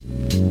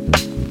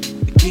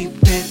keep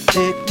it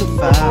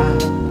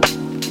dignified.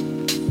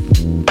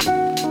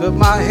 Put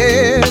my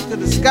head to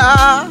the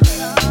sky.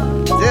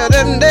 Tell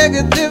them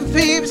negative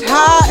peeps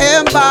high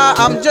and by.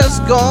 I'm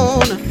just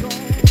gonna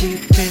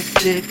keep it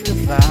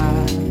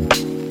dignified.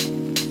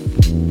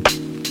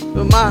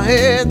 Put my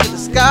head to the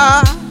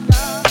sky.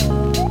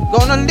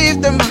 Gonna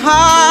leave them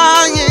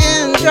high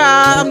and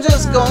dry. I'm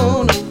just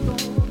gonna